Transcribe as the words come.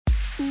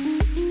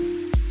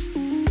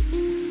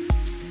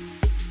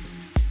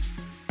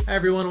Hi,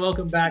 everyone.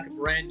 Welcome back. A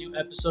brand new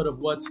episode of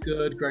What's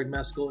Good. Greg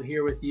Meskel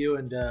here with you,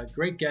 and a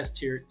great guest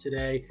here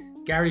today,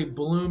 Gary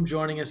Bloom,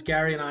 joining us.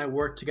 Gary and I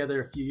worked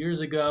together a few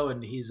years ago,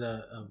 and he's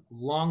a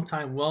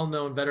longtime,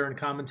 well-known veteran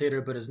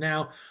commentator, but is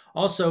now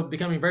also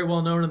becoming very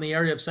well-known in the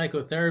area of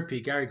psychotherapy.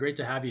 Gary, great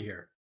to have you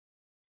here.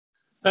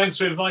 Thanks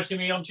for inviting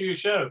me onto your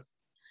show.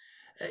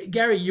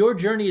 Gary, your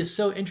journey is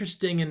so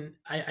interesting, and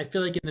I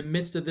feel like in the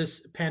midst of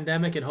this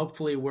pandemic, and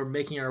hopefully we're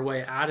making our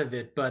way out of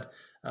it, but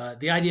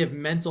the idea of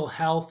mental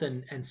health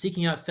and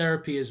seeking out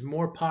therapy is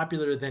more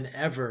popular than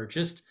ever.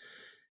 Just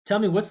tell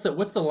me, what's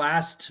the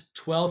last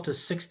 12 to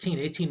 16,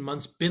 18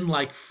 months been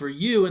like for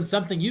you, and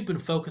something you've been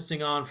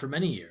focusing on for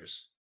many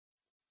years?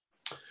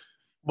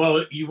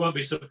 Well, you won't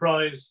be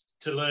surprised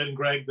to learn,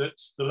 Greg, that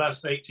the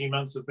last 18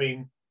 months have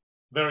been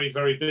very,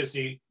 very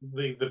busy,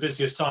 the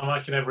busiest time I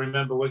can ever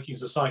remember working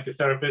as a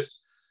psychotherapist.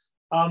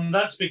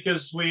 That's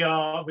because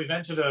we've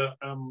entered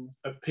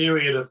a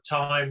period of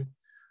time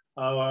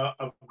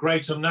of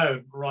great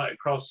unknown right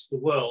across the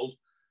world.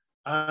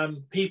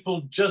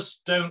 People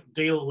just don't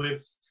deal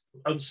with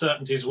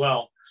uncertainties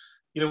well.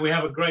 You know, we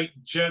have a great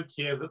joke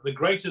here that the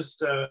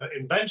greatest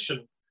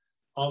invention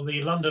on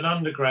the London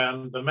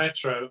Underground, the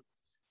metro,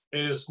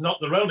 is not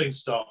the rolling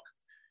stock.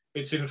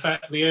 It's in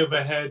fact the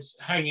overhead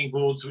hanging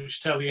boards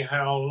which tell you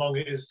how long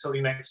it is till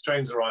your next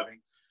train's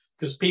arriving.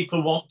 Because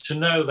people want to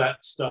know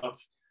that stuff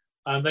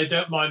and they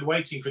don't mind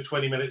waiting for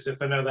 20 minutes if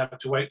they know they have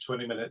to wait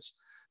 20 minutes.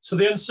 So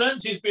the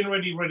uncertainty has been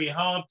really, really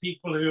hard.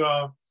 People who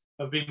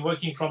have been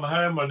working from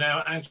home are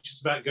now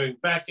anxious about going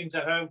back into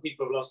home.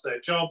 People have lost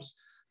their jobs.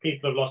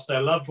 People have lost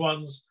their loved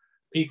ones.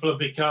 People have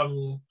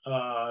become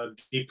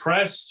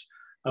depressed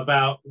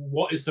about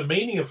what is the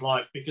meaning of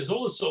life, because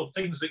all the sort of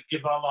things that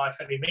give our life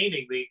any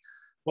meaning,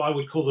 what I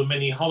would call the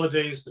mini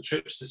holidays, the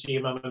trips to see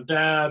your mum and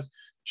dad,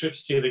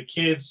 trips to see the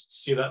kids, to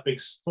see that big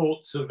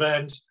sports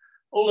event,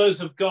 all those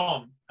have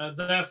gone. And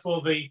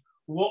therefore the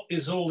what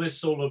is all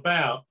this all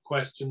about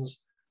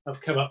questions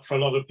have come up for a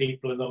lot of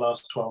people in the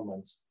last 12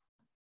 months.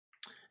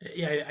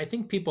 Yeah, I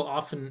think people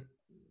often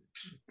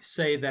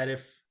say that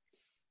if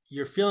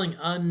you're feeling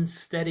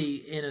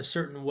unsteady in a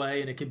certain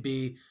way, and it could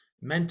be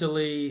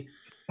mentally,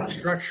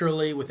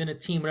 structurally, within a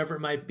team, whatever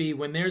it might be,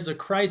 when there's a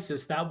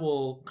crisis, that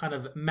will kind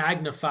of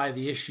magnify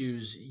the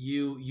issues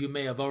you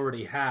may have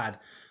already had.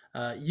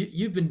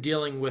 You've been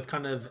dealing with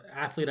kind of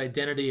athlete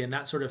identity and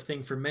that sort of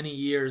thing for many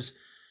years.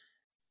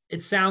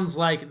 It sounds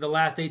like the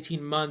last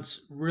 18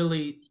 months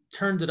really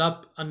turned it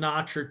up a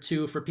notch or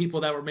two for people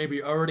that were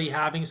maybe already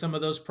having some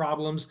of those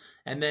problems,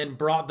 and then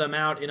brought them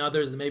out in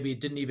others that maybe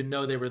didn't even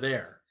know they were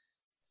there.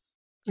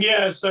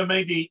 Yeah, so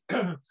maybe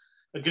a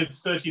good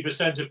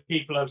 30% of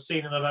people I've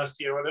seen in the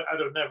last year I'd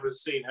have never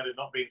seen had it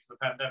not been for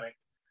the pandemic.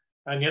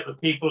 And yet the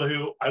people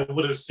who I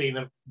would have seen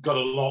have got a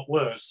lot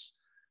worse.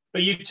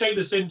 But you take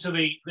this into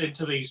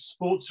the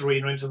sports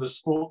arena, into the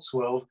sports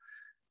world,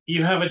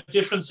 you have a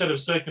different set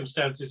of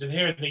circumstances. And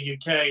here in the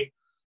UK,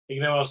 you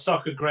know, our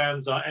soccer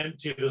grounds are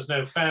empty. There's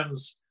no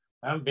fans.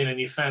 There haven't been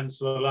any fans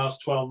for the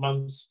last 12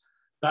 months.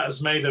 That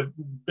has made a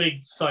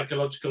big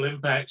psychological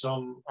impact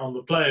on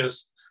the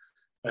players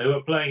who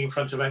are playing in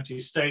front of empty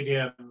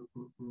stadium.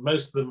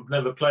 Most of them have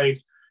never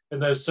played in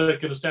those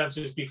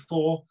circumstances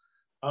before.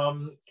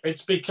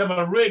 It's become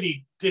a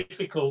really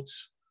difficult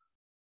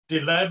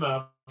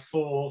dilemma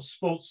for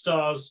sports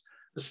stars,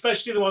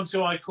 especially the ones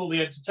who I call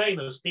the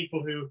entertainers,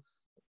 people who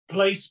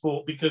play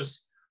sport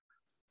because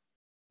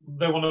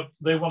they want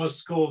to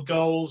score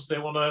goals, they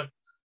want to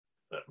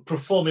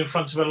perform in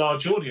front of a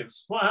large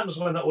audience. What happens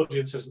when that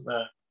audience isn't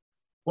there?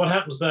 What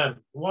happens then?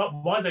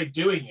 Why are they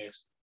doing it?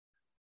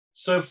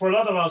 So for a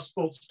lot of our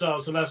sports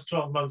stars, the last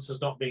 12 months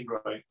has not been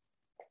great.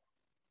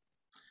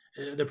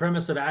 The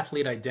premise of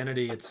athlete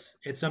identity, it's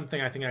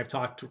something I think I've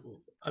talked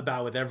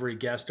about with every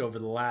guest over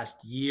the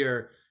last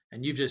year,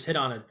 and you've just hit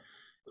on it.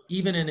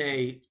 Even in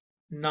a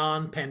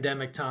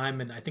non-pandemic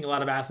time, and I think a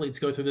lot of athletes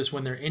go through this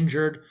when they're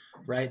injured,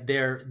 right?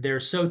 They're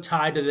so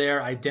tied to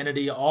their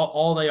identity.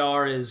 All they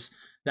are is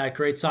that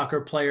great soccer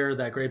player,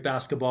 that great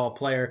basketball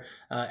player,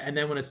 and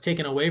then when it's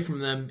taken away from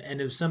them, and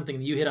it was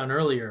something you hit on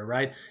earlier,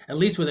 right? At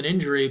least with an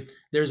injury,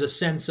 there's a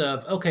sense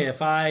of, okay,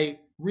 if I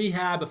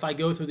rehab, if I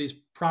go through these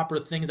proper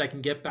things, I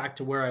can get back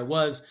to where I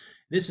was.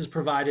 This has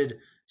provided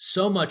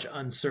so much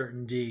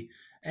uncertainty.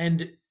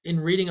 And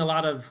in reading a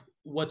lot of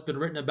what's been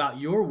written about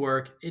your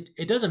work,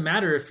 it doesn't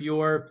matter if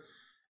you're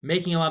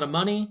making a lot of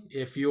money,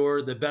 if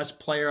you're the best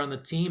player on the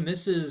team.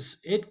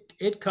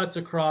 It cuts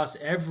across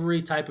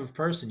every type of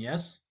person,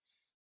 yes?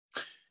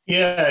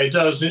 Yeah, it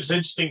does. It's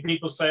interesting.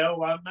 People say, "Oh,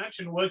 well,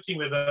 imagine working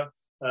with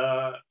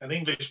an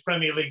English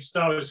Premier League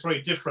star is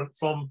very different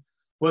from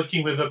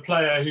working with a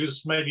player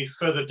who's maybe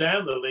further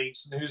down the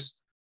leagues and who's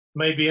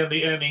maybe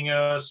only earning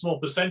a small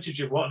percentage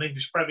of what an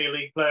English Premier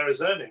League player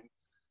is earning."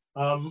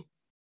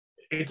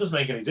 It doesn't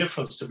make any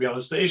difference, to be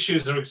honest. The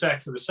issues are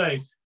exactly the same.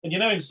 And, you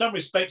know, in some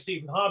respects,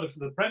 even harder for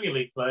the Premier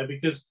League player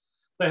because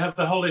they have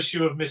the whole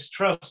issue of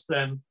mistrust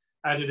then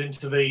added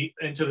into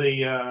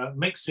the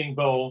mixing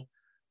bowl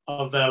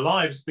of their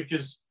lives.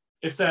 Because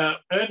if they're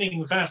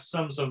earning vast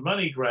sums of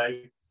money,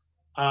 Greg,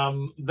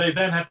 They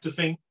then have to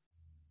think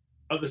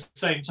at the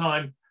same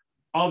time,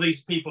 are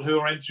these people who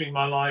are entering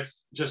my life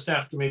just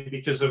after me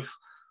because of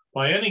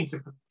my earning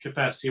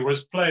capacity?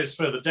 Whereas players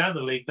further down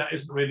the league, that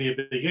isn't really a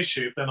big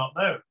issue if they're not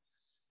known.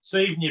 So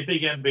even your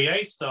big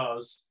NBA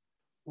stars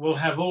will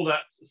have all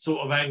that sort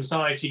of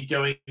anxiety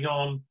going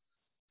on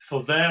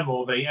for them,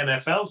 or the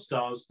NFL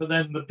stars. But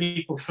then the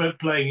people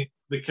playing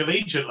the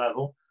collegiate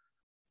level,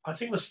 I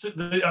think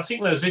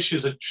those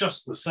issues are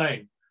just the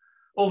same.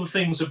 All the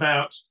things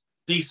about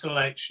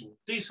deselection.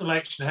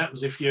 Deselection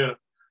happens if you're,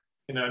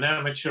 an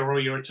amateur or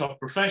you're a top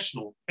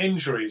professional.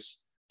 Injuries,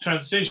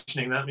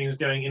 transitioning, that means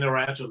going in or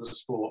out of the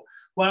sport.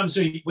 What happens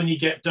when you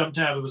get dumped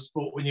out of the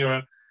sport when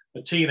you're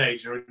a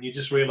teenager and you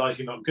just realize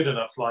you're not good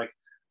enough, like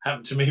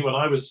happened to me when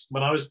I was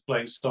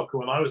playing soccer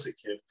when I was a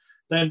kid.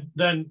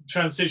 Then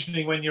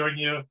transitioning when you're in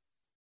your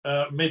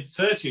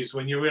mid-30s,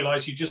 when you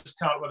realize you just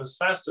can't run as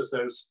fast as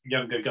those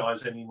younger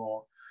guys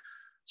anymore.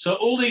 So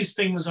all these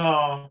things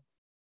are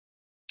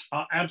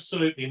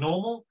absolutely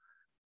normal.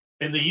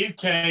 In the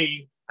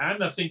UK,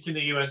 and I think in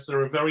the US,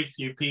 there are very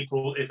few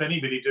people, if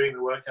anybody, doing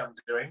the work I'm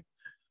doing.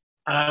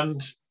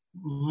 And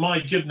my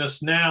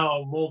goodness,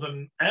 now more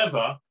than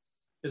ever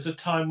is a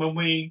time when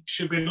we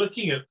should be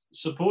looking at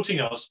supporting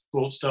our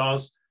sports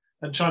stars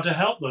and trying to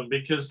help them,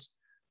 because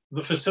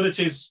the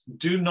facilities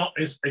do not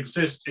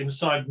exist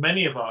inside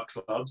many of our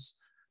clubs,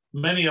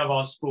 many of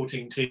our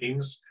sporting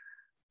teams.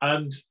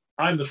 And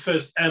I'm the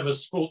first ever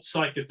sports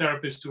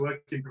psychotherapist to work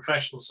in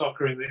professional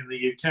soccer in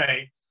the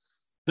UK.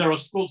 There are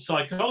sports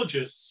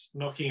psychologists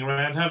knocking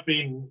around, have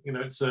been,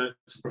 it's a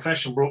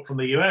profession brought from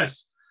the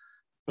US,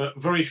 but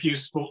very few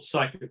sports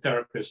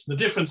psychotherapists. The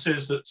difference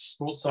is that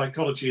sports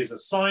psychology is a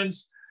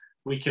science.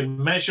 We can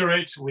measure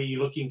it. We're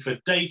looking for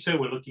data.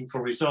 We're looking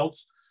for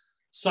results.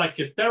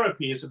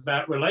 Psychotherapy is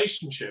about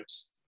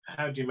relationships.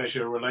 How do you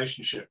measure a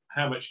relationship?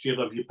 How much do you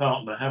love your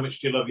partner? How much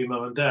do you love your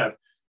mum and dad?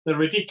 They're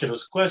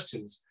ridiculous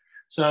questions.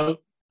 So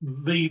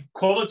the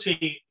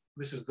quality,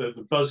 this is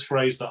the buzz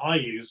phrase that I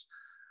use,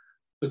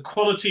 the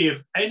quality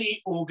of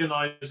any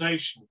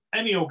organization,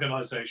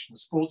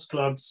 sports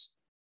clubs,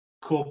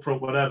 corporate,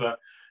 whatever,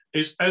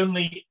 is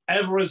only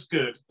ever as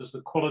good as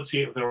the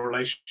quality of the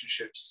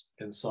relationships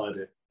inside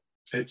it.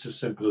 It's as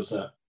simple as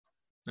that.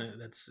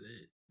 That's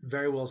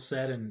very well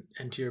said,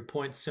 and to your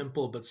point,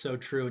 simple but so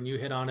true. And you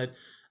hit on it,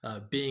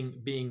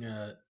 being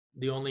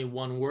the only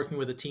one working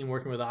with a team,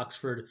 working with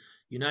Oxford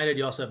United.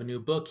 You also have a new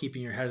book,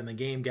 Keeping Your Head in the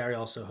Game. Gary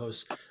also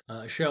hosts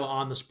a show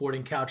on the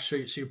Sporting Couch. So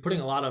you're putting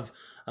a lot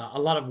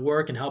of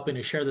work and helping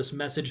to share this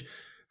message.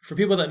 For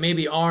people that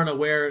maybe aren't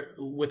aware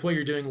with what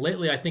you're doing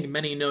lately, I think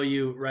many know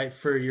you, right,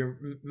 for your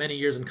many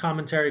years in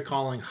commentary,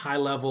 calling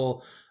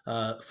high-level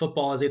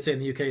football, as they'd say in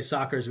the UK,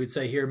 soccer, as we'd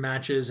say here,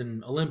 matches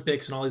and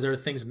Olympics and all these other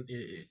things,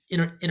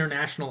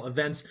 international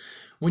events.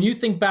 When you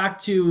think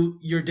back to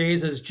your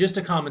days as just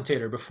a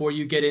commentator before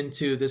you get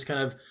into this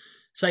kind of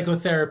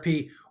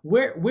psychotherapy,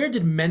 where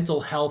did mental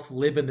health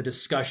live in the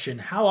discussion?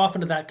 How often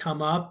did that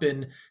come up,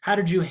 and how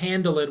did you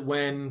handle it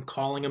when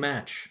calling a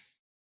match?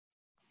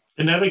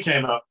 It never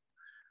came up.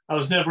 I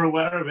was never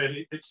aware of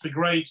it. It's the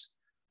great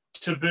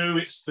taboo.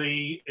 It's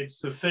the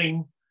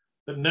thing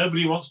that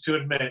nobody wants to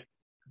admit,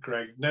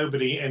 Greg.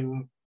 Nobody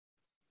in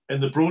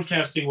the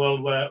broadcasting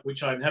world,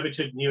 which I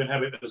inhabited and you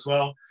inhabit as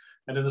well,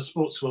 and in the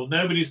sports world,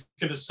 nobody's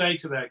going to say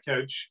to their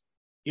coach,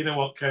 "You know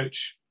what,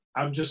 coach?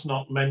 I'm just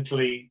not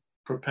mentally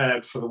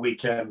prepared for the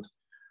weekend,"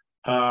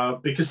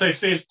 because they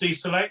fear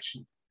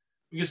deselection.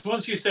 Because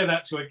once you say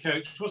that to a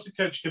coach, what's a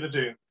coach going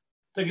to do?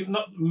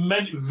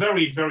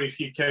 Very, very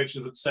few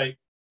coaches would say,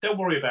 "Don't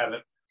worry about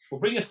it.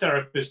 We'll bring a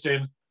therapist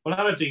in. We'll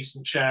have a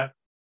decent chat,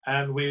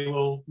 and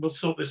we'll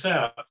sort this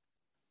out."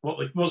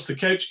 What's the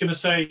coach going to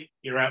say?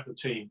 You're out the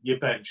team. You're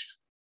benched.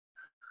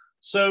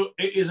 So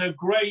it is a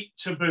great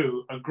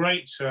taboo, a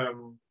great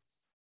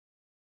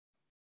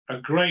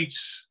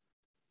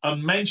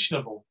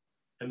unmentionable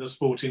in the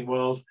sporting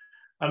world.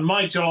 And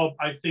my job,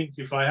 I think,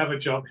 if I have a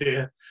job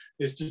here,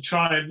 is to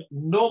try and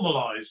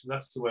normalize, and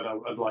that's the word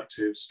I'd like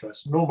to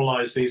stress,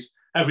 normalize these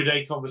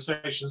everyday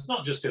conversations,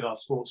 not just in our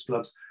sports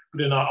clubs,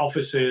 but in our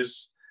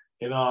offices,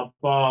 in our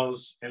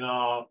bars, in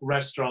our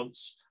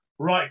restaurants,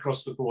 right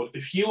across the board.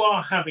 If you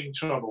are having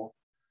trouble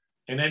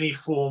in any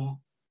form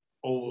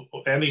or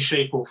any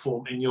shape or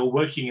form in your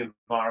working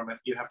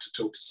environment, you have to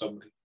talk to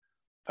somebody.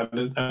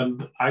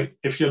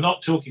 If you're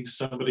not talking to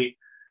somebody,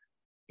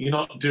 you're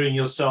not doing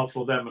yourself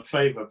or them a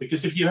favor.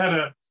 Because if you had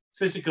a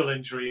physical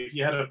injury, if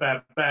you had a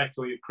bad back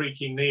or your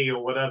creaking knee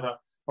or whatever,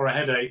 or a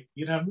headache,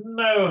 you'd have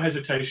no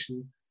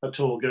hesitation at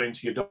all going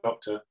to your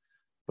doctor.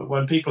 But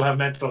when people have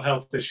mental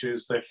health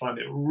issues, they find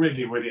it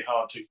really, really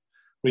hard to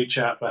reach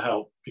out for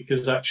help,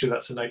 because actually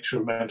that's the nature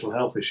of mental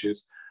health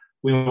issues.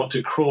 We want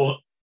to crawl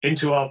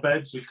into our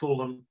beds. We call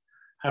them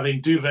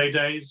having duvet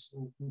days.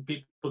 And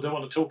people don't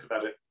want to talk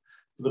about it.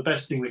 But the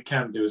best thing we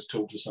can do is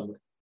talk to somebody.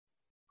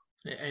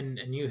 And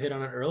you hit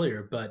on it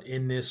earlier, but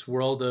in this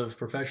world of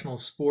professional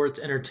sports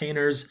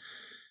entertainers,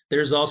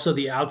 there's also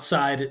the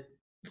outside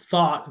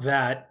thought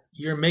that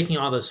you're making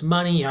all this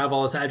money, you have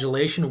all this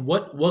adulation.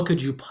 What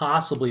could you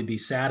possibly be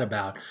sad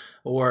about,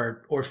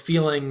 or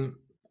feeling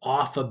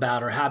off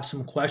about, or have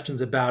some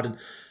questions about? And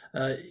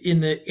in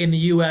the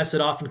U.S.,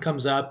 it often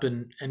comes up,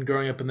 and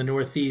growing up in the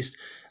Northeast,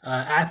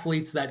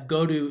 athletes that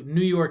go to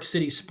New York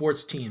City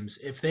sports teams,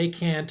 if they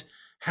can't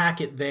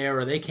hack it there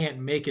or they can't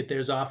make it,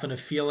 there's often a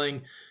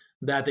feeling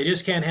that they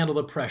just can't handle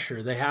the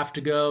pressure. They have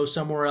to go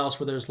somewhere else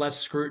where there's less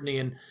scrutiny.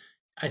 And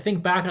I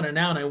think back on it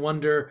now, and I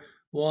wonder,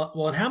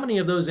 well, in how many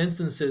of those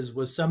instances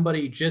was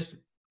somebody just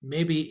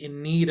maybe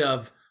in need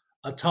of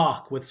a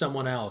talk with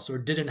someone else, or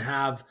didn't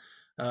have,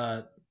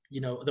 uh,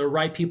 the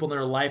right people in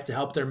their life to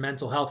help their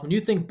mental health? When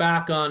you think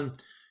back on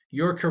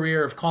your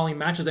career of calling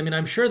matches, I mean,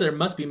 I'm sure there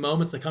must be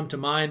moments that come to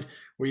mind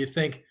where you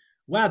think,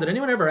 wow, did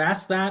anyone ever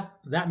ask that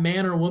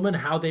man or woman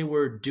how they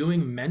were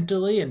doing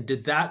mentally, and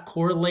did that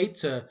correlate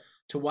to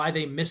why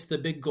they missed the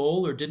big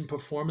goal or didn't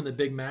perform in the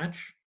big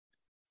match?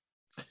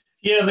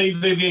 Yeah,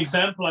 the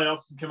example I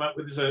often come up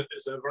with is a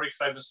very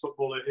famous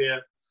footballer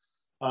here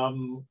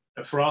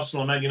for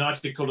Arsenal and Man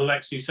United called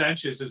Alexis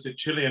Sanchez, as a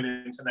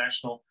Chilean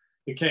international.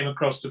 He came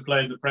across to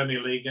play in the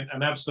Premier League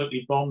and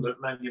absolutely bombed at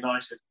Man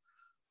United.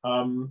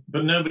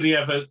 But nobody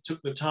ever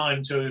took the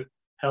time to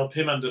help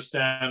him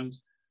understand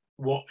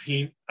or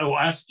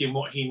ask him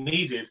what he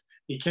needed.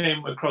 He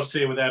came across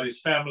here without his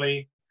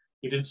family.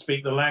 He didn't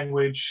speak the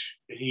language.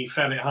 He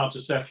found it hard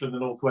to settle in the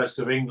northwest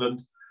of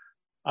England.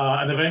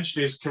 And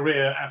eventually his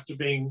career, after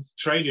being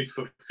traded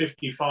for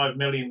 £55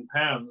 million,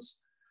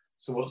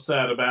 so what's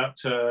that, about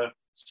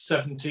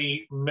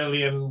 $70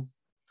 million?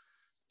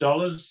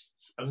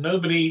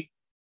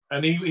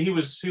 And he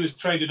was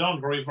traded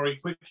on very, very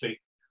quickly.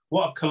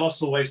 What a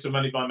colossal waste of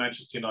money by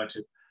Manchester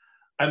United.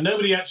 And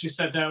nobody actually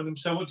sat down with him and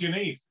said, what do you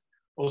need?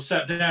 Or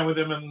sat down with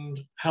him and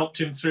helped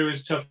him through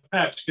his tough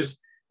patch, because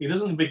he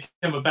doesn't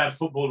become a bad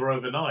footballer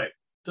overnight,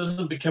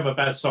 doesn't become a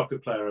bad soccer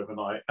player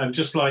overnight. And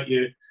just like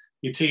your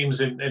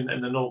teams in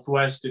the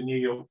Northwest, in New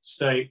York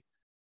State,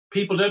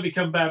 people don't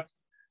become bad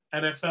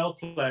NFL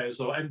players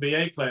or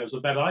NBA players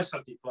or bad ice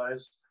hockey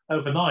players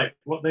overnight.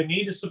 What they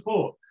need is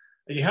support.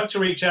 And you have to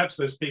reach out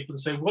to those people and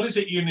say, what is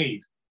it you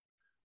need?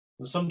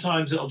 And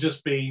sometimes it'll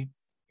just be,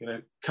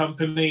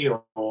 company,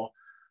 or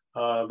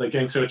they're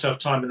going through a tough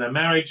time in their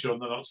marriage, or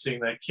they're not seeing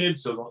their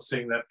kids, or not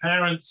seeing their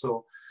parents,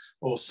 or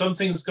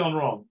something's gone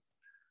wrong.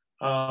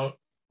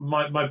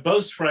 My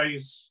buzz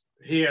phrase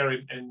here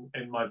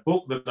in my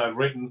book that I've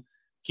written,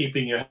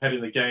 Keeping Your Head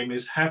in the Game,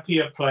 is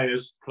happier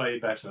players play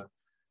better.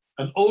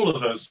 And all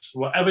of us,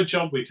 whatever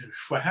job we do,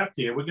 if we're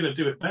happier, we're going to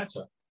do it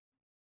better.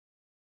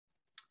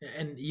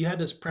 And you had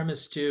this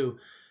premise too,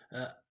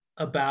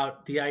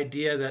 about the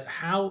idea that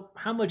how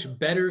much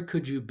better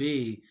could you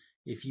be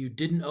if you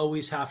didn't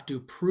always have to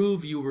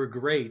prove you were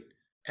great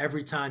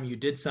every time you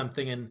did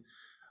something. And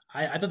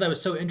I thought that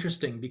was so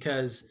interesting,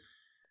 because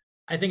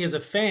I think as a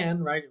fan,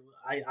 right,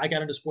 I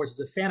got into sports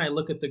as a fan. I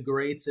look at the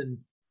greats and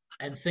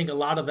think a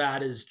lot of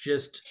that is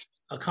just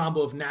a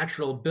combo of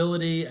natural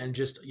ability and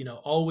just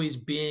always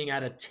being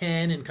at a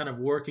 10 and kind of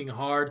working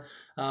hard,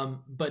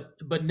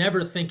 but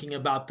never thinking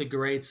about the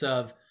greats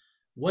of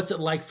what's it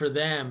like for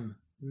them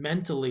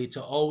mentally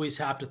to always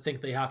have to think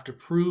they have to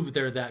prove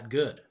they're that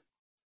good.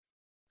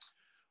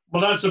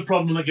 Well, that's a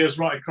problem that goes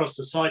right across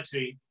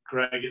society,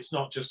 Greg. It's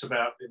not just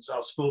about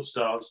our sports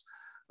stars.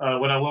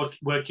 When I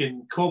work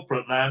in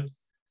corporate land,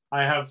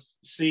 I have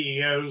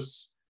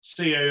CEOs,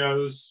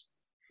 CAOs,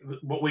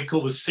 what we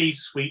call the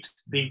C-suite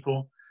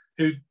people,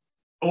 who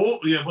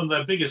one of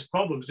their biggest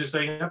problems is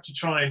they have to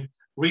try and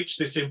reach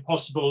this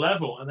impossible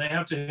level, and they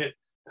have to hit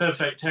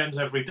perfect tens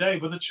every day.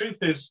 But the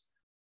truth is,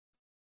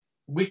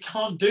 we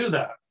can't do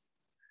that.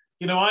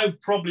 I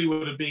probably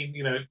would have been,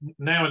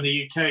 now in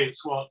the UK,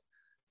 it's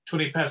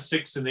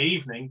 6:20 in the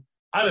evening.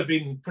 I'd have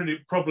been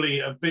probably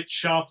a bit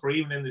sharper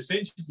even in this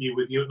interview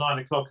with you at 9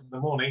 o'clock in the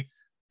morning,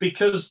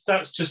 because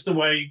that's just the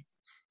way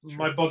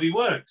my body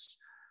works.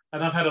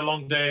 And I've had a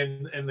long day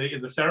in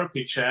the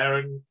therapy chair,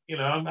 and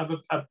I'm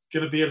going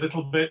to be a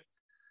little bit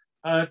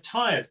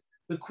tired.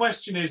 The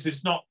question is,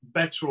 it's not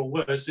better or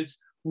worse. It's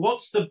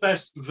what's the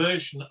best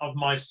version of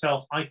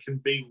myself I can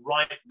be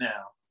right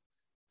now,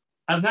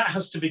 and that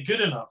has to be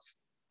good enough.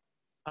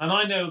 And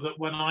I know that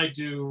when I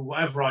do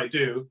whatever I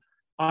do,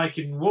 I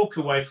can walk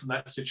away from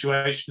that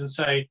situation and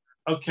say,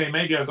 okay,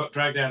 maybe I got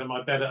dragged out of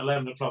my bed at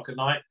 11 o'clock at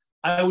night.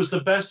 I was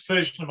the best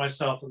version of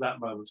myself at that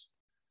moment.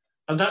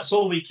 And that's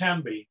all we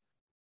can be.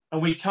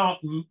 And we can't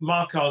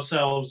mark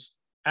ourselves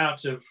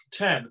out of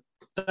 10.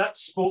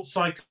 That's sports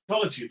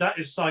psychology. That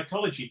is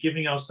psychology,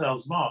 giving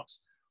ourselves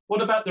marks.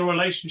 What about the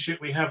relationship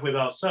we have with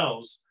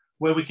ourselves,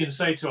 where we can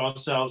say to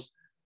ourselves,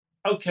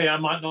 okay, I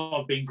might not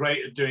have been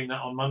great at doing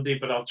that on Monday,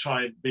 but I'll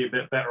try and be a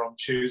bit better on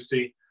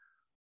Tuesday.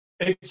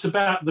 It's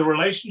about the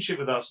relationship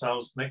with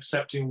ourselves and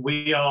accepting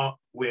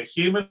we're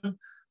human,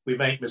 we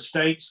make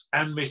mistakes,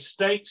 and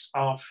mistakes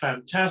are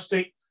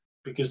fantastic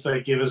because they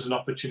give us an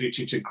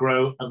opportunity to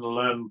grow and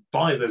learn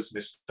by those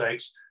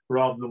mistakes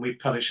rather than we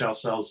punish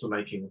ourselves for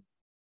making them.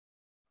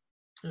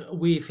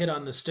 We've hit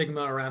on the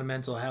stigma around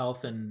mental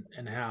health and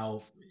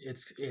how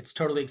it's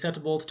totally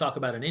acceptable to talk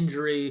about an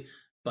injury,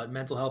 but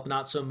mental health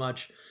not so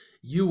much.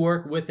 You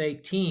work with a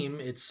team.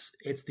 It's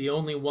the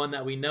only one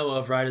that we know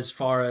of, right, as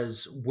far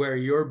as where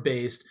you're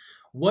based.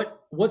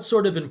 What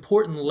sort of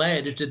important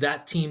ledge did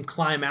that team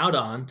climb out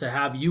on to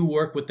have you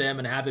work with them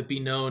and have it be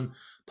known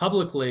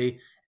publicly?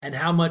 And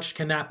how much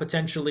can that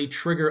potentially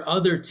trigger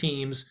other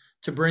teams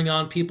to bring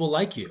on people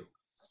like you?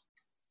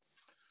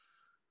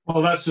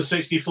 Well, that's the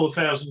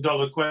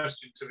 $64,000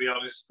 question, to be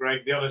honest,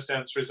 Greg. The honest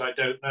answer is I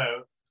don't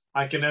know.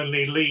 I can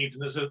only lead.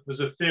 And there's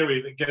a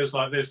theory that goes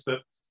like this, that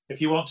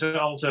if you want to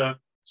alter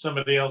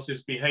somebody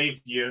else's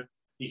behavior,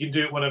 you can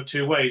do it one of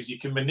two ways. You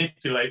can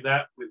manipulate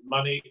that with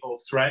money or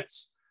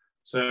threats.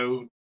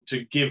 So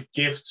to give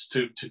gifts,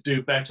 to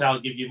do better, I'll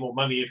give you more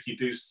money if you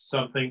do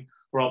something,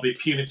 or I'll be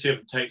punitive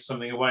and take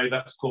something away.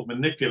 That's called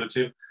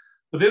manipulative.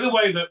 But the other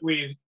way that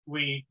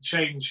we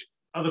change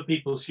other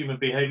people's human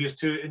behaviors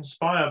to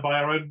inspire by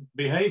our own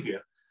behavior.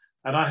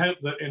 And I hope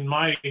that in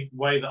my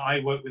way that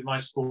I work with my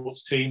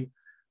sports team,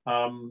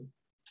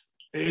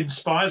 it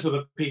inspires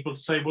other people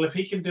to say, well, if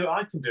he can do it,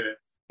 I can do it.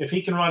 If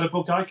he can write a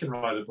book, I can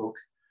write a book.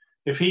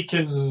 If he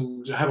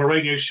can have a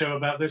radio show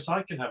about this,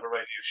 I can have a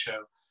radio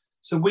show.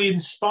 So we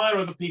inspire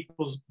other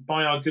people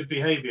by our good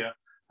behavior,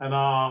 and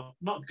our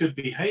not good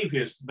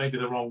behaviors, maybe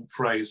the wrong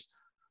phrase,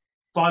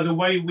 by the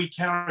way we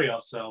carry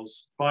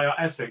ourselves, by our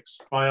ethics,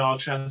 by our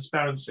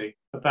transparency,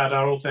 about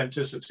our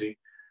authenticity.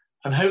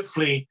 And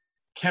hopefully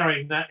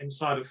carrying that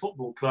inside a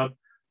football club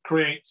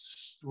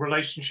creates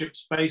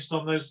relationships based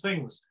on those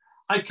things.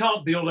 I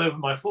can't be all over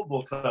my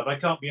football club. I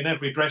can't be in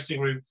every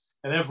dressing room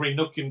and every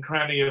nook and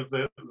cranny of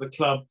the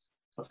club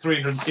of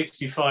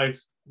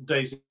 365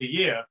 days a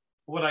year.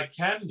 What I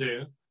can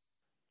do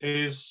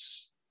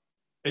is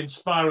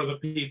inspire other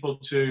people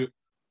to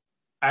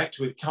act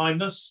with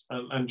kindness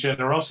and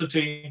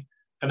generosity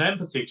and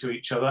empathy to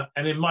each other.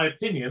 And in my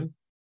opinion,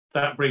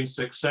 that brings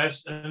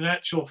success. And in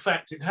actual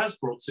fact, it has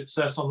brought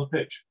success on the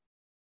pitch.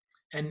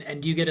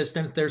 And do you get a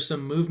sense there's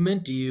some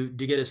movement? Do you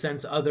get a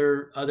sense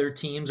other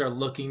teams are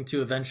looking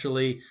to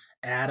eventually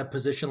add a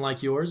position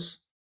like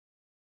yours?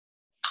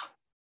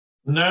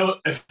 No,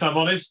 if I'm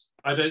honest,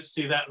 I don't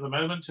see that at the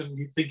moment. And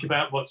you think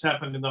about what's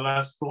happened in the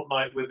last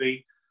fortnight with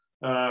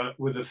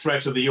the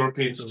threat of the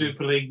European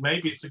Super League.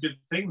 Maybe it's a good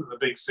thing that the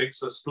Big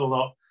Six are still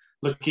not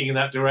looking in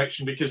that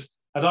direction, because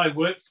had I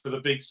worked for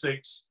the Big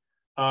Six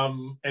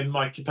in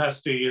my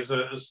capacity as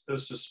a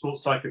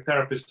sports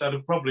psychotherapist, I'd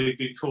have probably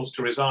been forced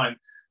to resign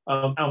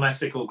on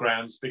ethical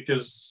grounds,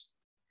 because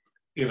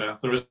there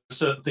are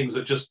certain things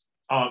that just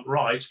aren't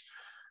right.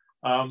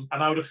 And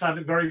I would have found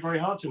it very, very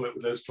hard to work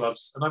with those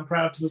clubs. And I'm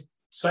proud to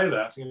say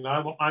that.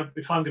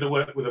 If I'm going to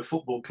work with a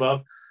football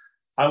club,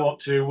 I want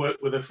to work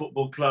with a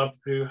football club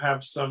who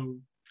have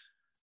some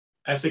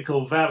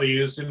ethical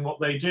values in what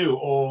they do,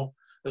 or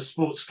a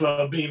sports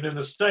club, even in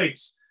the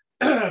States.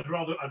 I'd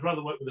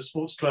rather work with a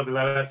sports club who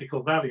have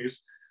ethical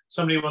values.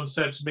 Somebody once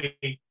said to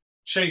me,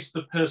 chase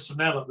the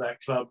personnel at that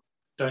club,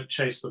 don't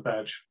chase the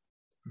badge.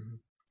 Mm-hmm.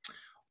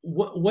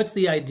 What's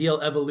the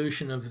ideal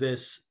evolution of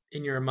this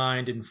in your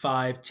mind in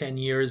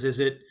 5-10 years? Is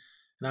it,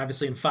 and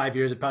obviously in 5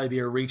 years, it'd probably be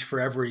a reach for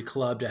every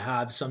club to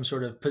have some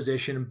sort of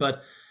position,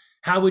 but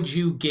how would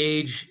you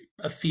gauge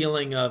a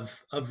feeling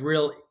of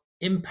real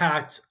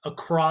impact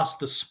across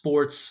the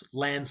sports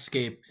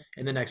landscape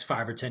in the next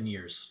 5 or 10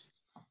 years?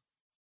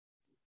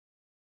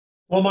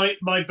 Well,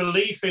 my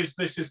belief is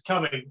this is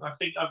coming. I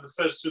think I'm the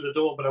first through the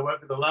door, but I won't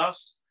be the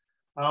last.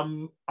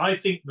 I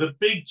think the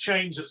big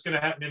change that's going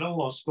to happen in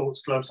all our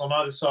sports clubs on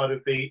either side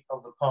of the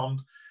pond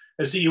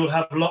is that you will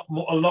have a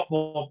lot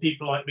more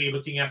people like me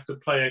looking after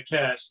player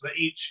care, so that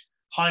each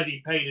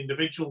highly paid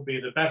individual, be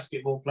it a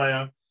basketball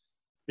player,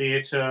 be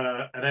it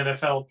an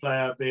NFL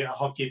player, be it a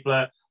hockey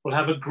player, will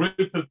have a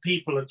group of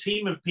people, a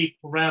team of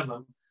people around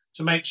them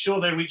to make sure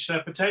they reach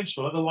their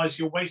potential. Otherwise,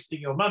 you're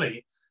wasting your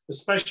money,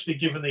 especially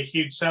given the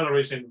huge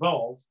salaries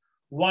involved.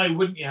 Why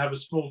wouldn't you have a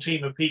small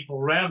team of people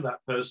around that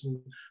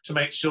person to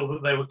make sure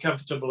that they were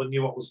comfortable and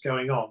knew what was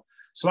going on?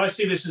 So I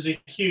see this as a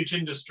huge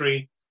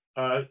industry,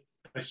 a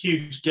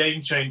huge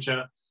game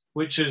changer,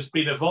 which has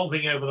been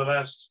evolving over the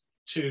last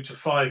 2 to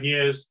 5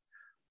 years,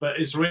 but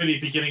is really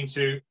beginning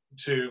to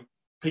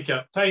pick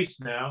up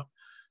pace now.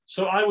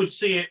 So I would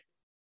see it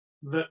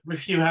that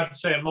if you had,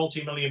 say, a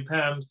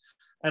multi-million-pound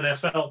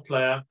NFL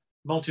player,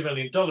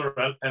 multi-million-dollar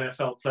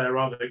NFL player,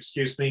 rather,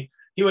 excuse me,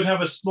 he would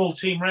have a small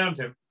team around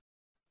him.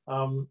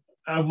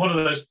 And one of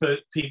those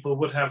people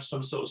would have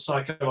some sort of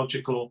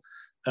psychological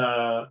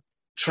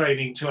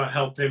training to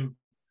help him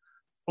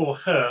or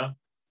her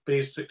be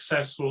as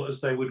successful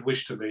as they would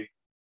wish to be.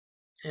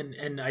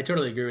 And I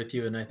totally agree with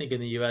you. And I think in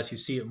the U.S. you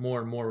see it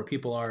more and more where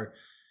people are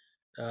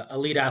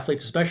elite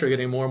athletes, especially,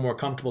 getting more and more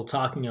comfortable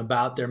talking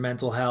about their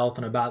mental health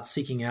and about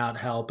seeking out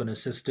help and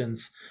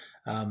assistance.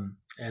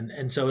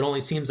 And so it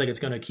only seems like it's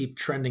going to keep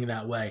trending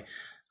that way.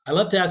 I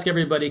love to ask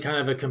everybody kind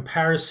of a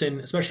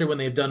comparison, especially when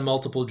they've done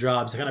multiple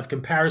jobs, a kind of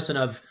comparison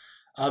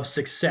of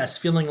success,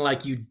 feeling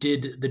like you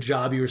did the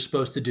job you were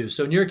supposed to do.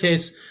 So in your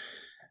case,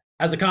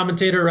 as a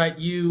commentator, right,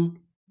 you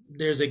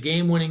there's a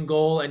game-winning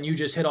goal and you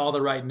just hit all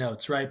the right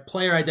notes, right?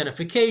 Player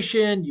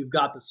identification, you've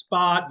got the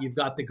spot, you've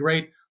got the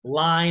great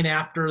line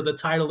after the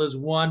title is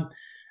won.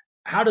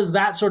 How does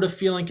that sort of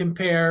feeling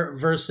compare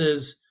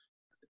versus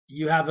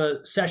you have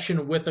a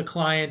session with a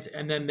client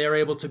and then they're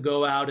able to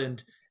go out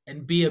and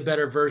be a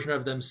better version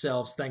of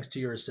themselves thanks to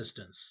your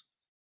assistance?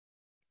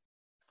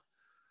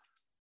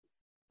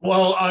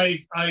 Well,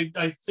 I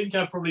think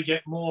I probably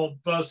get more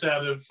buzz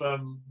out of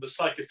the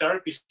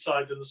psychotherapy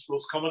side than the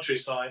sports commentary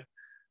side,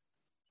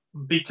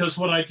 because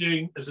what I'm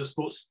doing as a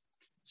sports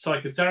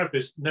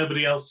psychotherapist,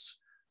 nobody else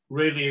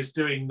really is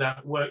doing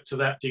that work to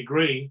that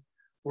degree.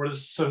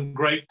 Whereas some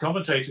great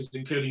commentators,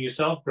 including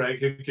yourself, Greg,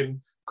 who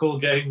can call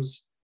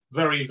games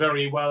very,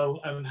 very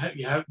well and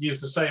use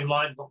the same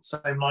line, not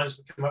the same lines,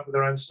 but come up with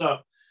their own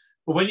stuff.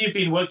 But when you've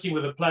been working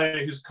with a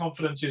player whose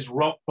confidence is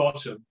rock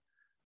bottom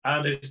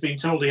and has been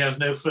told he has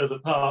no further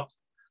part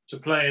to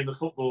play in the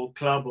football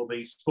club or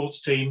the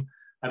sports team,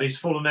 and he's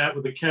fallen out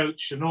with the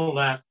coach and all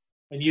that,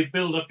 and you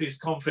build up his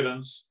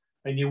confidence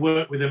and you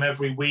work with him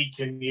every week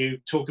and you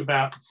talk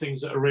about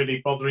things that are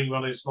really bothering you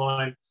on his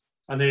mind,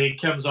 and then he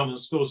comes on and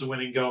scores a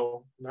winning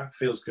goal, that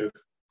feels good.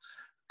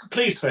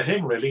 Pleased for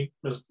him, really.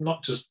 It's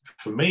not just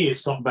for me,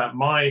 it's not about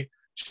my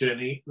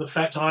journey. The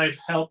fact I've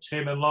helped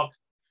him unlock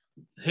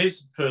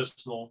his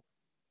personal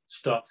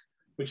stuff,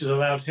 which has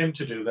allowed him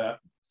to do that.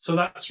 So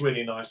that's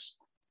really nice.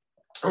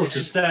 Or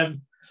to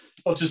stand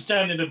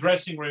in a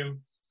dressing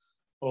room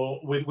or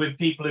with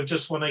people who've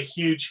just won a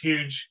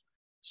huge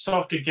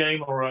soccer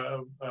game or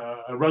a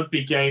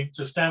rugby game,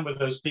 to stand with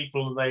those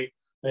people and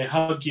they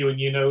hug you and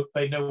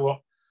they know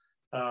what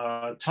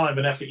time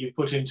and effort you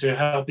put into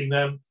helping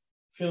them,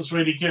 feels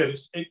really good.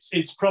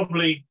 It's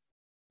probably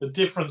the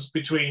difference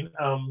between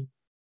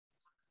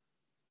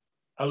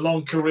a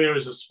long career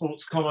as a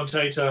sports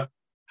commentator,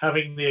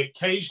 having the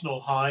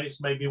occasional highs,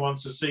 maybe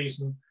once a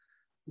season,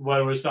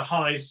 whereas the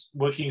highs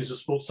working as a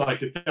sports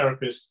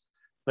psychotherapist,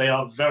 they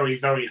are very,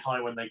 very high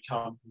when they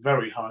come,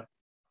 very high.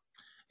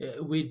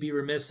 We'd be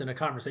remiss in a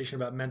conversation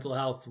about mental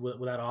health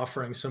without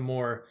offering some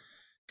more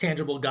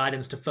tangible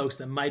guidance to folks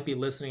that might be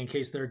listening in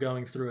case they're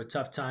going through a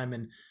tough time.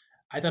 And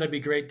I thought it'd be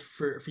great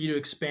for you to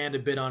expand a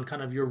bit on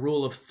kind of your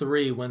rule of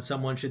three when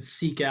someone should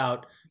seek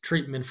out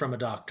treatment from a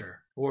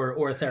doctor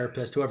or a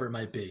therapist, whoever it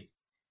might be.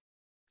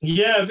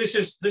 Yeah, this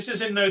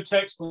is in no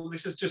textbook.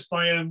 This is just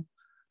my own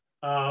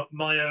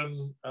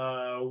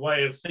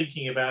way of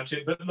thinking about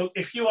it. But look,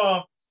 if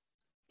you're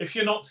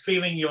not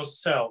feeling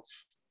yourself,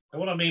 and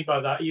what I mean by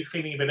that, you're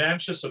feeling a bit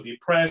anxious or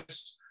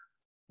depressed,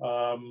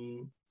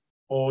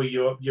 or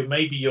you're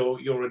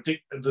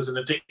addicted. There's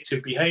an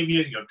addictive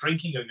behavior. You're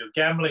drinking or you're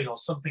gambling or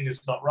something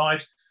is not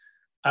right,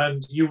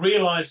 and you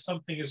realise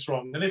something is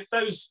wrong. And if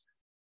those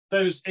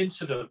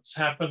incidents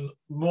happen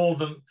more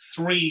than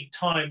 3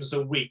 times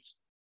a week,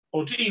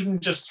 or even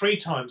just 3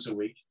 times a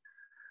week,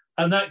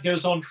 and that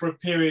goes on for a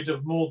period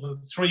of more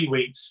than 3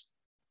 weeks,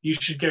 you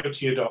should go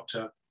to your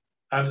doctor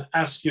and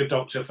ask your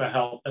doctor for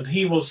help, and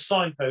he will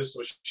signpost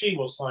or she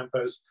will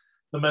signpost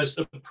the most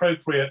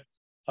appropriate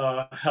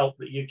help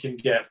that you can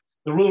get.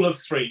 The rule of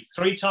 3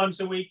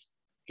 times a week,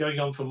 going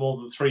on for more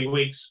than 3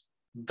 weeks,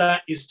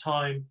 that is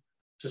time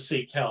to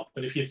seek help.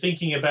 And if you're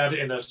thinking about it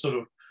in a sort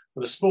of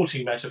with a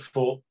sporting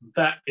metaphor,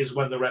 that is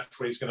when the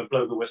referee is going to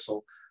blow the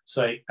whistle,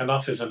 say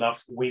enough is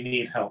enough, we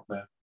need help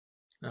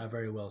now.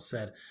 Very well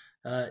said.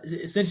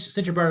 Since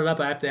you brought it up,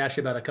 I have to ask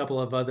you about a couple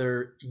of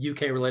other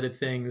UK related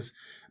things.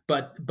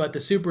 But the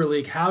Super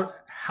League,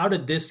 how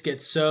did this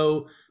get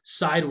so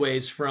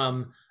sideways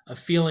from a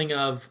feeling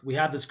of we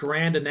have this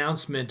grand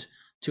announcement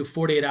to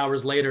 48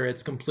 hours later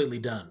it's completely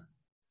done?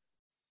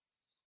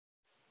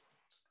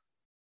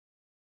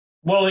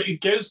 Well, it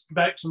goes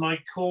back to my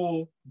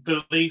core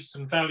beliefs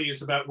and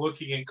values about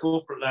working in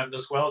corporate land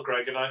as well,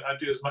 Greg. And I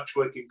do as much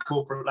work in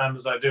corporate land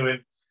as I do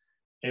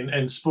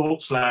in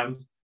sports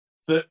land.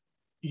 That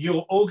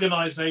your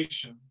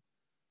organization,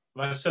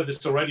 and I said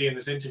this already in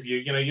this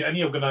interview,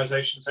 any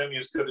organization is only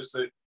as good as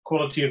the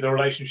quality of the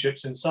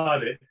relationships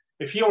inside it.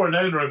 If you're an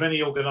owner of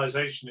any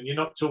organization and you're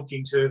not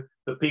talking to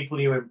the people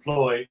you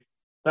employ,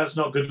 that's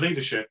not good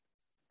leadership.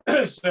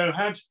 So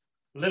had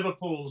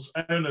Liverpool's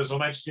owners or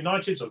Manchester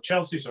United's or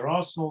Chelsea's or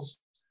Arsenal's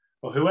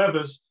or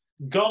whoever's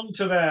gone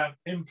to their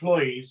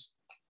employees,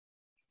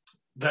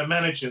 their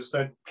managers,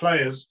 their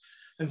players,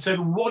 and said,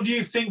 what do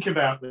you think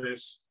about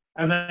this?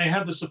 And they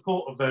had the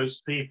support of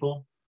those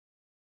people,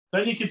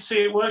 then you could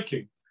see it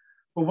working.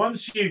 But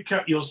once you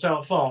cut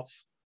yourself off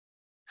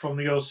from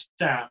your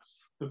staff,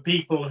 the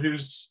people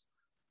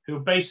who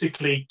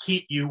basically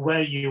keep you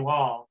where you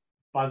are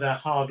by their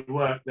hard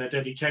work, their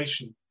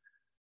dedication,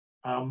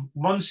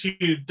 once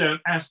you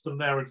don't ask them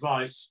their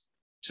advice,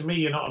 to me,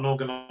 you're not an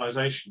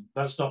organization.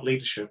 That's not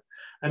leadership.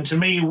 And to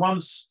me,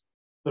 once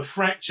the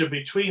fracture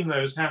between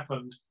those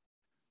happened,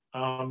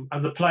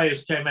 and the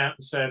players came out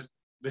and said,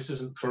 this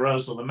isn't for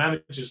us, or the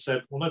managers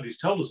said, well, nobody's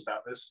told us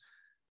about this,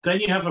 then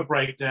you have a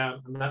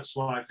breakdown, and that's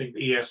why I think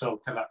the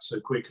ESL collapsed so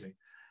quickly.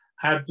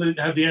 Had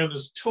the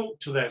owners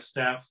talked to their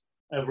staff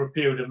over a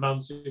period of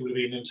months, it would have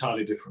been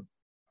entirely different.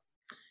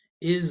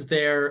 is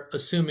there,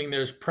 assuming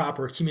there's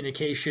proper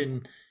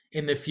communication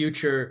in the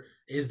future,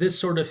 is this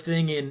sort of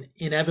thing an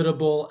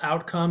inevitable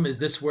outcome? Is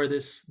this where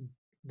the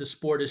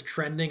sport is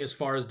trending as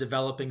far as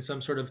developing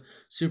some sort of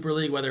super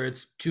league, whether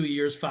it's 2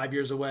 years, 5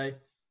 years away?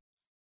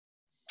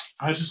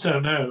 I just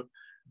don't know.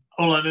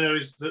 All I know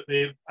is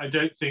that I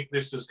don't think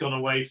this has gone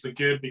away for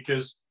good,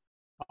 because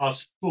our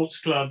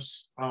sports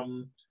clubs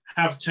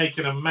have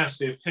taken a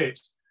massive hit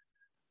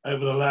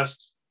over the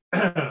last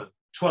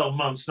 12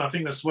 months. And I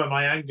think that's where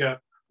my anger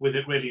with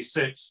it really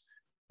sits.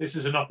 This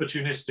is an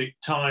opportunistic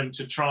time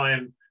to try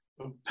and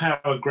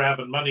power grab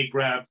and money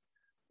grab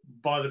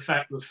by the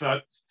fact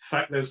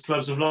those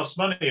clubs have lost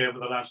money over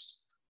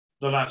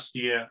the last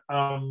year.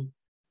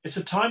 It's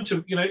a time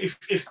to,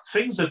 if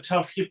things are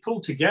tough, you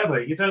pull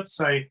together. You don't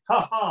say,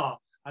 ha ha,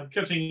 I'm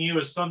cutting you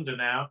asunder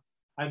now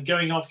and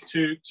going off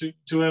to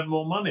earn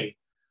more money.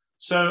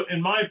 So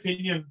in my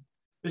opinion,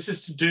 this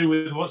is to do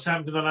with what's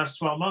happened in the last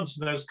 12 months.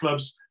 And those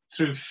clubs,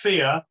 through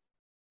fear,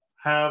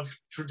 have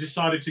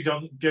decided to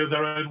go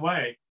their own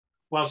way.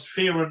 Whilst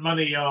fear and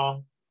money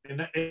are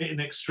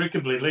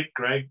inextricably linked,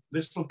 Greg,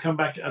 this will come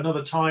back at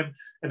another time,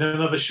 in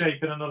another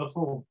shape, in another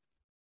form.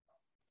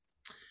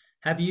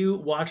 Have you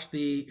watched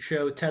the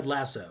show Ted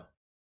Lasso?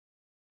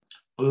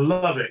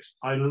 Love it.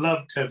 I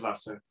love Ted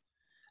Lasso.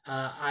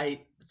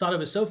 I thought it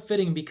was so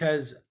fitting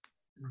because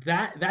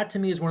that to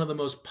me is one of the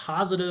most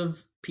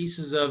positive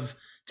pieces of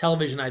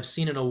television I've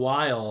seen in a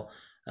while.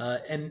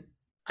 And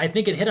I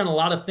think it hit on a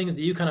lot of things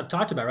that you kind of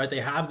talked about, right?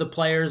 They have the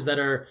players that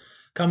are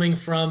coming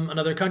from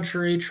another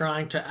country,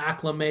 trying to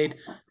acclimate.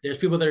 There's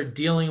people that are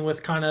dealing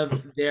with kind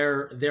of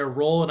their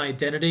role and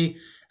identity.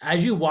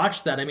 As you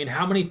watch that, I mean,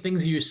 how many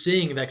things are you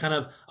seeing that kind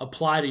of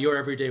apply to your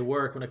everyday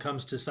work when it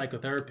comes to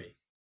psychotherapy?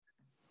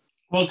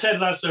 Well,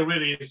 Ted Lasso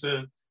really is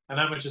an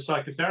amateur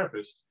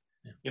psychotherapist.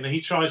 Yeah.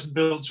 He tries and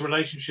builds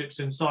relationships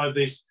inside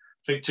this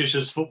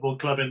fictitious football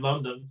club in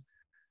London.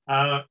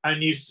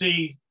 And you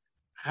see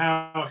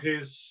how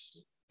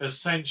his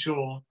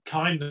essential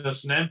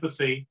kindness and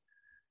empathy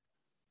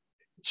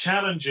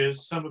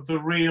challenges some of the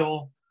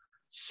real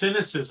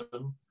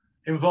cynicism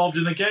involved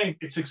in the game.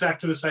 It's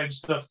exactly the same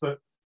stuff that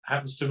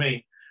happens to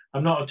me.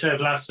 I'm not a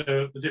Ted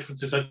Lasso. The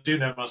difference is I do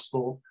know my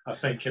sport, I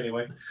think,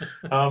 anyway.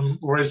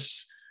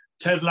 Whereas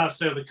Ted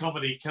Lasso, the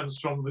comedy, comes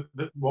from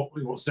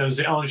what's known as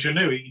the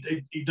ingenue.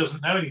 He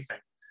doesn't know anything.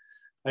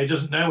 He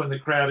doesn't know when the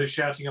crowd is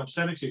shouting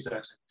obscenities at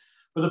him.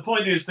 But the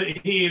point is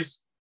that he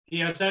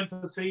has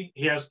empathy,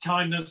 he has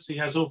kindness, he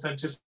has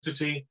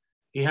authenticity,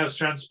 he has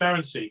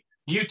transparency.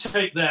 You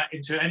take that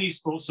into any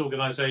sports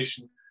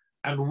organization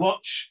and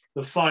watch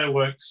the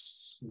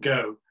fireworks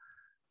go.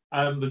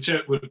 And the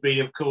joke would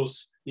be, of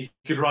course, you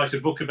could write a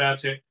book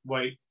about it.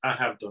 Wait, I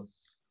have done.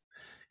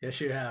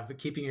 Yes, you have.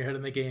 Keeping Your Head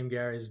in the Game,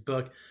 Gary's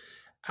book.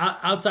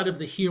 Outside of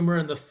the humor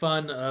and the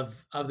fun of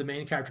the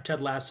main character,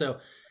 Ted Lasso,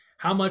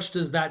 how much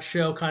does that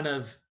show kind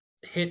of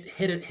hit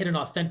an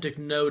authentic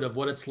note of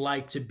what it's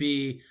like to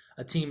be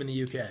a team in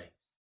the UK?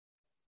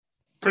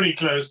 Pretty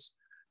close.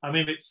 I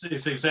mean, it's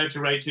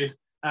exaggerated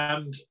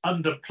and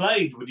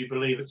underplayed, would you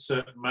believe, at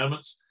certain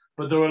moments.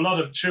 But there are a lot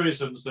of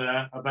truisms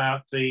there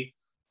about the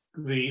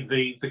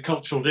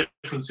cultural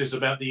differences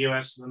about the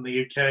US and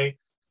the UK.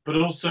 But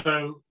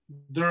also,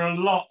 there are a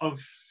lot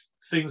of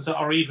things that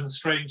are even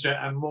stranger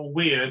and more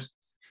weird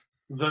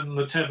than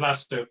the Ted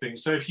Lasso thing.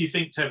 So if you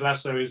think Ted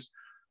Lasso is,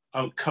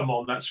 oh, come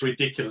on, that's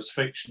ridiculous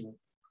fiction,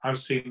 I've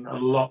seen a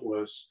lot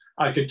worse.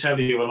 I could tell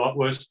you a lot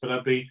worse, but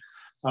I'd be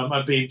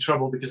in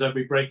trouble because I'd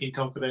be breaking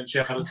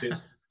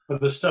confidentialities. But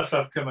the stuff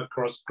I've come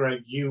across,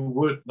 Greg, you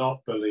would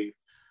not believe.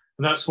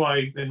 And that's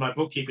why in my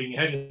book, Keeping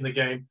Your Head in the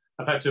Game,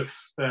 I've had to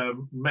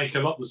make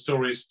the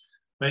stories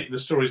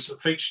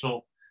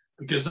fictional,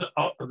 because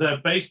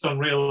they're based on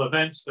real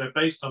events. They're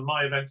based on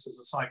my events as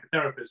a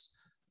psychotherapist.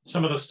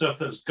 Some of the stuff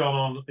that's gone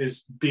on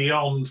is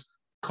beyond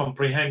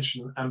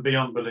comprehension and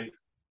beyond belief.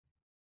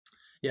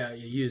 Yeah,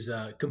 you use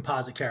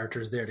composite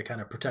characters there to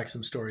kind of protect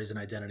some stories and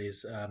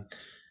identities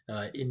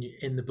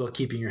in the book,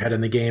 Keeping Your Head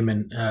in the Game.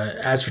 And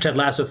as for Ted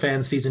Lasso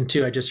fans, season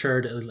 2, I just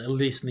heard, at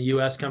least in the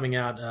U.S., coming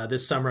out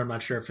this summer. I'm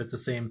not sure if it's the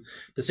same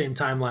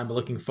timeline, but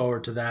looking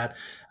forward to that.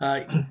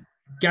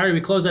 Gary,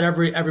 we close out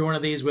every one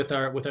of these with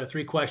our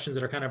 3 questions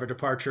that are kind of a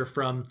departure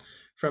from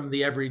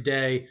the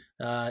everyday,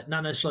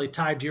 not necessarily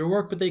tied to your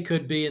work, but they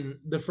could be. And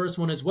the first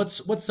one is,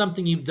 what's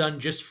something you've done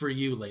just for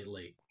you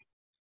lately?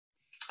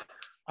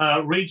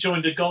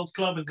 Rejoined a golf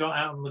club and got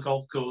out on the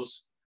golf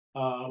course,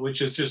 which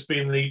has just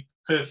been the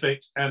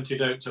perfect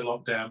antidote to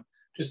lockdown.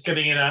 Just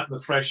getting it out in the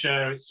fresh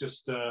air. It's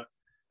just a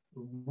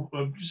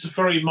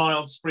very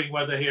mild spring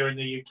weather here in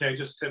the UK,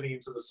 just turning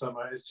into the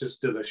summer. It's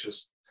just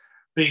delicious.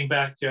 Being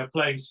back,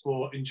 playing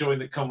sport, enjoying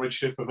the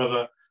comradeship of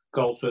other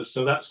golfers.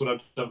 So that's what I've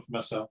done for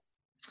myself.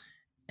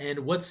 And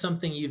what's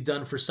something you've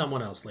done for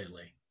someone else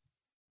lately?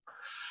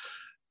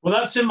 Well,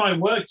 that's in my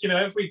work.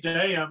 Every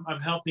day I'm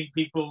helping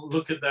people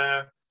look at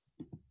their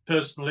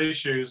personal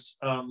issues.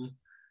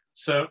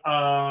 So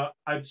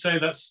I'd say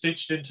that's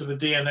stitched into the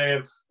DNA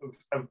of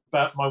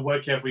about my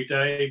work every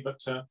day. But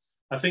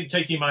I think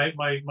taking my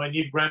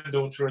new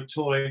granddaughter a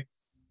toy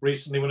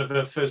recently. One of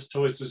her first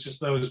toys was just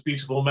those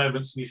beautiful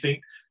moments, and you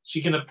think,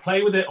 she going to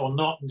play with it or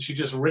not? And she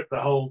just ripped the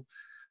whole,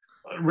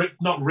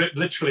 not ripped,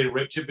 literally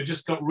ripped it, but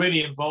just got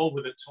really involved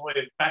with the toy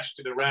and bashed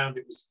it around.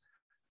 It was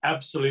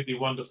absolutely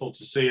wonderful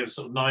to see a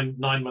sort of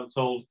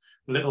nine-month-old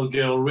little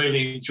girl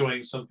really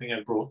enjoying something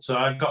I brought. So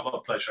I got a lot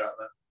of pleasure out of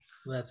that.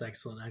 Well, that's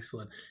excellent,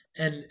 excellent.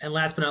 And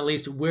last but not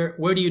least, where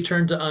do you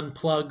turn to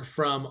unplug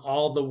from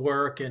all the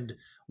work, and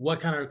what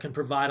kind of can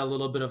provide a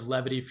little bit of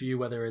levity for you,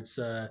 whether it's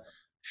a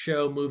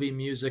show, movie,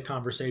 music,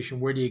 conversation?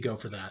 Where do you go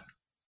for that?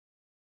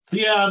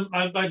 Yeah,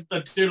 I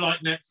do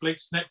like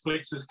Netflix.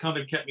 Netflix has kind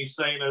of kept me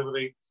sane over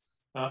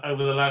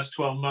the last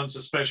 12 months,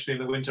 especially in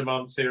the winter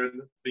months here in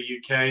the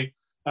UK.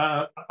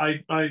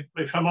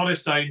 If I'm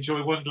honest, I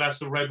enjoy one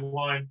glass of red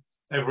wine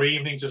every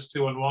evening just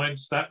to unwind.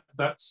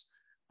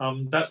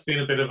 That's been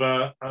a bit of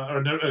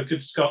a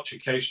good Scotch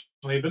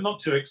occasionally, but not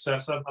too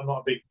excessive. I'm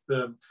not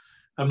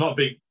a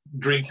big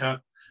drinker,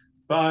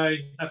 but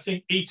I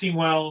think eating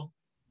well,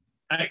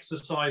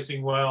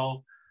 exercising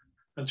well,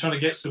 and trying to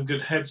get some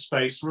good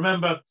headspace.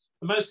 Remember,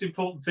 the most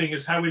important thing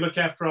is how we look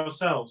after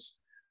ourselves.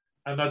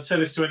 And I'd say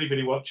this to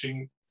anybody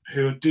watching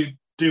who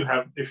do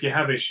have, if you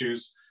have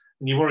issues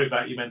and you worry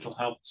about your mental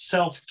health,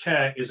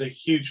 self-care is a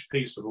huge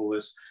piece of all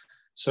this.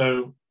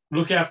 So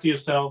look after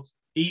yourself,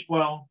 eat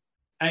well,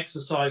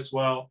 exercise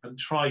well, and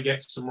try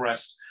get some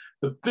rest.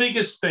 The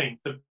biggest thing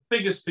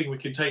we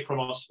can take from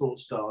our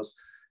sports stars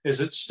is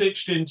that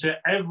stitched into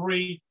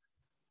every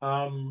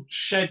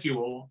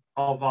schedule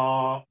of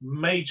our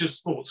major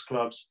sports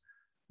clubs,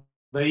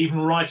 they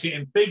even write it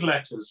in big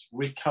letters,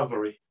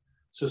 recovery.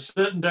 So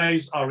certain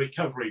days are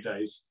recovery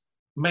days.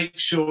 Make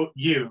sure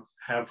you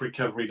have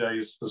recovery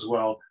days as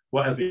well,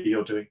 whatever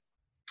you're doing.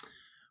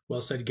 Well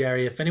said,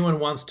 Gary. If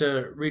anyone wants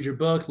to read your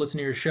book, listen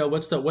to your show,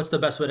 what's the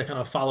best way to kind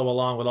of follow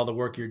along with all the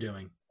work you're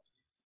doing?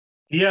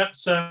 Yeah,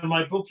 so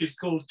my book is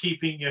called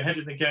Keeping Your Head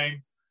in the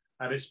Game,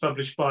 and it's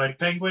published by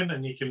Penguin,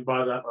 and you can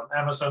buy that on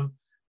Amazon.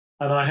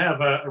 And I have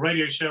a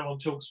radio show on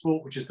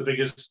TalkSport, which is the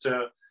biggest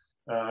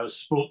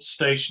sports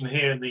station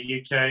here in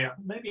the UK,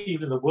 maybe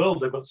even the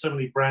world. They've got so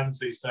many brands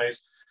these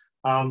days.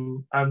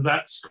 And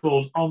that's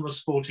called On the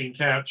Sporting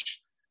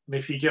Couch. And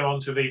if you go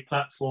onto the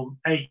platform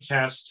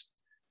Acast,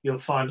 you'll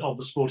find On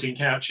the Sporting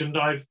Couch. And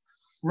I've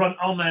run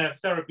on-air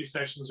therapy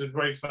sessions with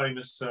very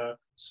famous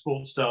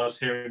sports stars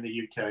here in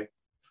the UK.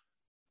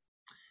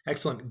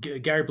 Excellent.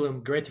 Gary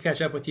Bloom, great to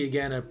catch up with you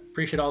again. I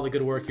appreciate all the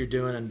good work you're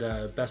doing,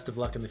 and best of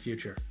luck in the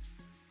future.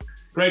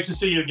 Great to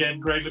see you again.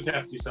 Great. Look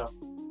after yourself.